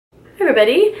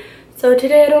everybody. So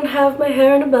today I don't have my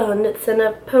hair in a bun, it's in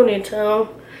a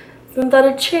ponytail. Isn't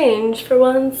that a change for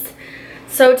once?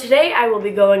 So today I will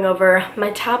be going over my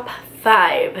top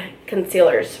 5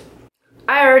 concealers.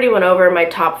 I already went over my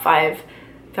top 5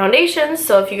 foundations,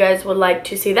 so if you guys would like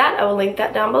to see that, I will link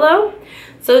that down below.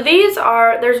 So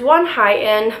there's one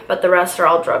high-end, but the rest are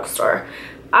all drugstore.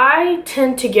 I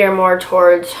tend to gear more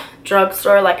towards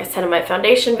drugstore, like I said in my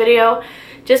foundation video,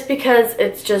 just because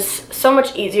it's just so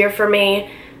much easier for me.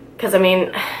 Because I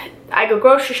mean, I go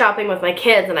grocery shopping with my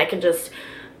kids and I can just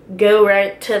go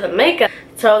right to the makeup.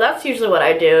 So that's usually what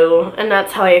I do, and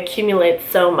that's how I accumulate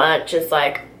so much. It's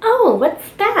like, oh, what's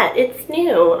that? It's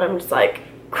new. And I'm just like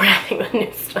grabbing the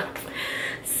new stuff.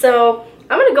 So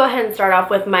I'm gonna go ahead and start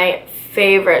off with my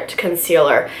favorite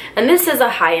concealer. And this is a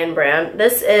high-end brand.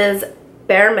 This is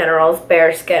Bareminerals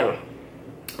Bare Skin.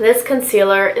 This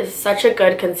concealer is such a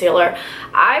good concealer.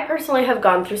 I personally have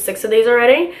gone through 6 of these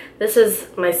already. This is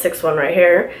my 6th one right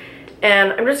here.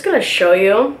 And I'm just gonna show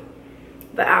you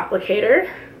the applicator.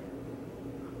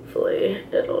 Hopefully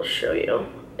it'll show you.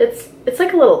 It's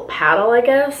like a little paddle, I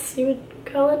guess you would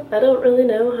call it. I don't really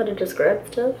know how to describe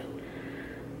stuff.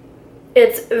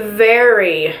 It's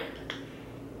very,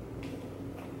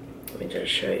 let me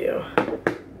just show you.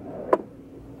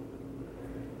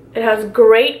 It has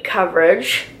great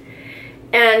coverage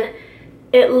and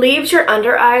it leaves your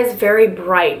under eyes very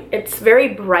bright. It's very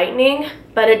brightening,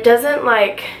 but it doesn't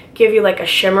like give you like a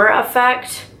shimmer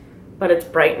effect, but it's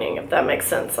brightening, if that makes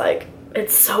sense. Like,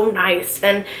 it's so nice.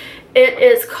 And it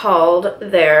is called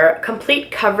their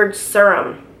Complete Coverage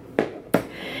Serum.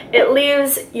 It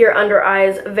leaves your under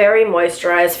eyes very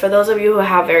moisturized. For those of you who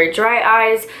have very dry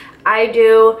eyes, I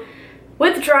do.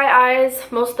 With dry eyes,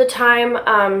 most of the time,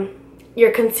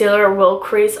 your concealer will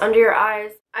crease under your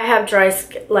eyes. I have dry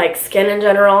skin in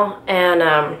general,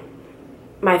 and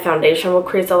my foundation will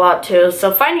crease a lot too.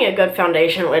 So finding a good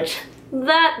foundation, which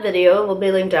that video will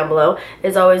be linked down below,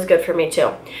 is always good for me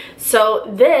too. So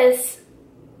this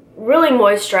really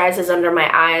moisturizes under my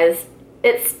eyes.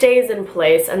 It stays in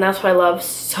place, and that's what I love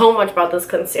so much about this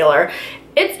concealer.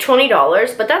 It's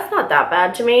 $20, but that's not that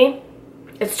bad to me.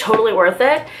 It's totally worth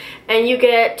it, and you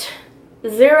get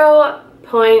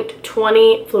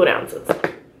 0.20 fluid ounces.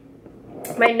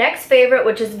 My next favorite,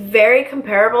 which is very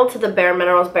comparable to the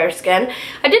Bareminerals Bare Skin.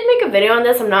 I did make a video on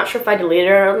this. I'm not sure if I deleted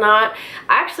it or not.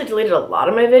 I actually deleted a lot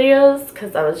of my videos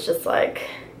because I was just like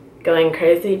going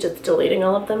crazy, just deleting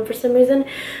all of them for some reason.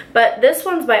 But this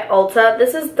one's by Ulta.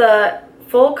 This is the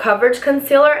full coverage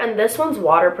concealer, and this one's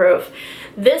waterproof.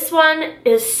 This one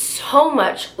is so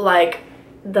much like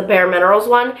the Bareminerals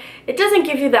one. It doesn't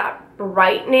give you that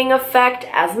brightening effect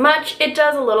as much. It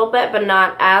does a little bit, but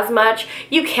not as much.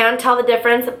 You can tell the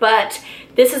difference, but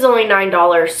this is only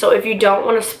 $9. So if you don't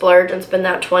want to splurge and spend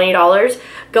that $20,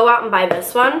 go out and buy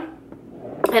this one.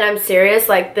 And I'm serious,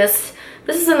 like this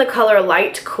is in the color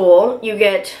Light Cool. You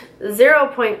get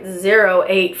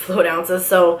 0.08 fluid ounces,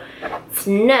 so it's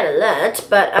not a lot,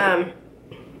 but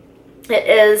it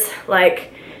is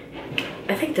like,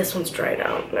 I think this one's dried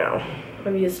out now.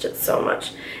 I've used it so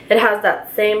much. It has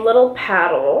that same little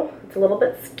paddle. It's a little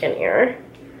bit skinnier.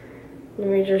 Let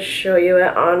me just show you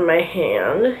it on my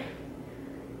hand.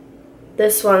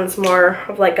 This one's more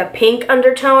of like a pink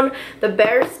undertone. The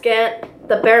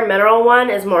Baremineral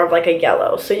one is more of like a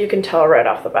yellow, so you can tell right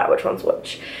off the bat which one's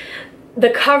which.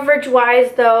 The coverage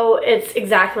wise though, it's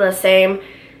exactly the same.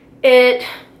 It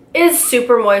is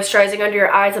super moisturizing under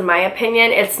your eyes, in my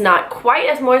opinion. It's not quite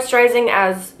as moisturizing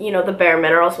as, you know, the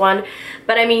Bareminerals one,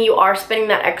 but I mean, you are spending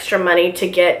that extra money to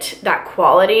get that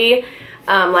quality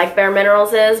like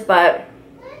Bareminerals is, but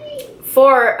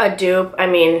for a dupe, I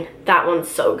mean, that one's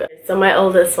so good. So my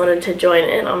oldest wanted to join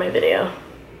in on my video.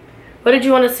 What did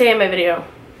you want to say in my video?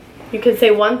 You can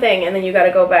say one thing and then you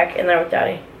gotta go back in there with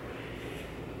Daddy.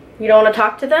 You don't want to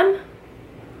talk to them?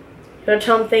 You want to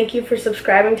tell them thank you for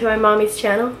subscribing to my mommy's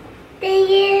channel? Thank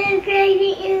you for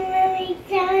subscribing to mommy's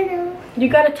channel. You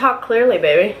gotta talk clearly,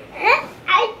 baby.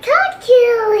 I talk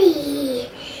clearly.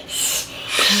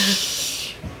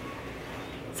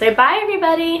 Say bye,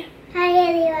 everybody. Hi,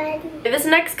 everybody. This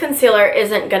next concealer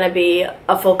isn't gonna be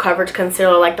a full coverage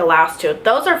concealer like the last two.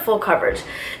 Those are full coverage.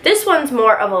 This one's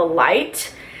more of a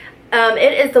light.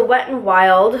 It is the Wet n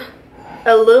Wild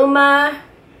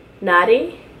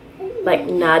Illumin-naughty. Like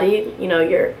naughty, you know,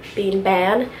 you're being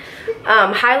bad.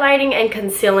 Highlighting and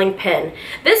concealing pen.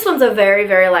 This one's a very,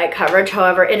 very light coverage.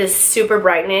 However, it is super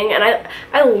brightening, and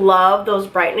I love those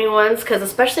brightening ones, because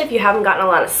especially if you haven't gotten a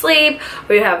lot of sleep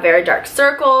or you have very dark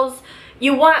circles,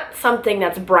 you want something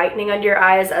that's brightening under your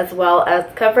eyes as well as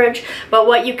coverage, but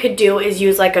what you could do is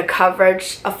use like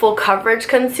a full coverage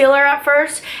concealer at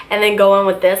first, and then go in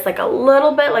with this like a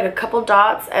little bit, like a couple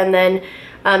dots, and then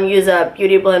use a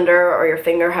beauty blender or your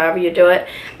finger, however you do it.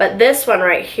 But this one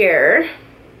right here,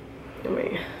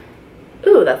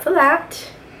 ooh, that's a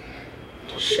lot.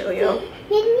 Just show you. Let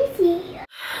me see.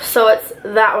 So it's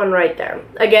that one right there.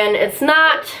 Again, it's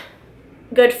not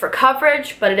good for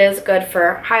coverage, but it is good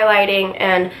for highlighting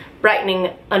and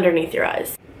brightening underneath your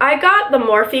eyes. I got the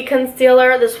Morphe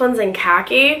concealer. This one's in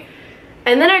khaki.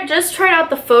 And then I just tried out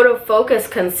the Photo Focus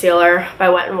concealer by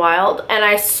Wet n Wild, and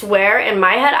I swear in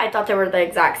my head I thought they were the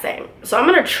exact same. So I'm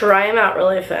gonna try them out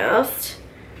really fast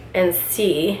and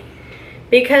see,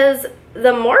 because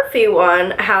the Morphe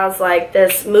one has like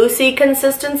this moussey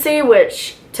consistency,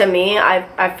 which to me,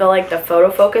 I feel like the Photo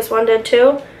Focus one did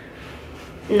too.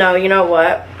 No, you know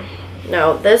what?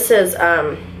 No, this is,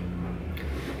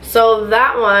 so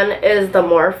that one is the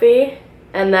Morphe,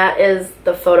 and that is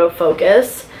the Photo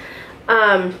Focus.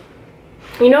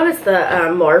 You notice the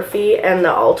Morphe and the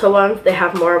Ulta ones, they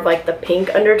have more of like the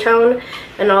pink undertone,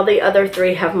 and all the other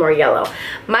three have more yellow.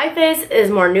 My face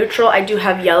is more neutral. I do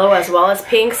have yellow as well as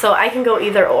pink, so I can go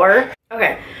either or.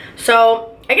 Okay,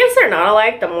 so I guess they're not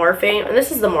alike, the Morphe, and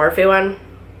this is the Morphe one.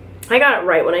 I got it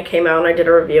right when it came out, and I did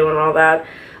a review and all that.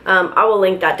 I will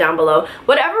link that down below.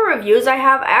 Whatever reviews I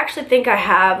have, I actually think I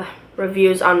have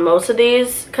reviews on most of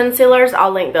these concealers.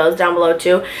 I'll link those down below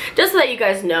too, just so that you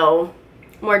guys know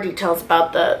more details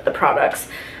about the products.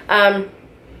 I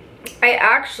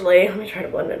actually, let me try to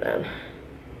blend it in.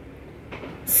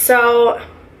 So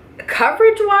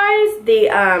coverage wise, the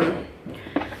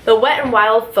Wet n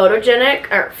Wild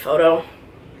Photogenic, or Photo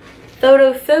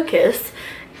Focus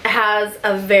has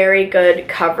a very good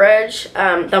coverage.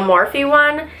 The Morphe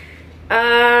one,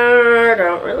 I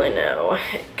don't really know.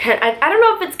 I don't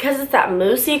know if it's because it's that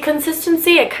moussey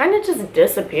consistency. It kind of just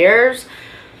disappears.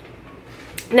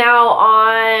 Now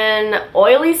on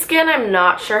oily skin, I'm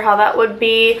not sure how that would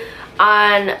be.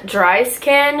 On dry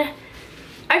skin,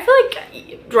 I feel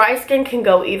like dry skin can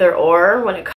go either or when it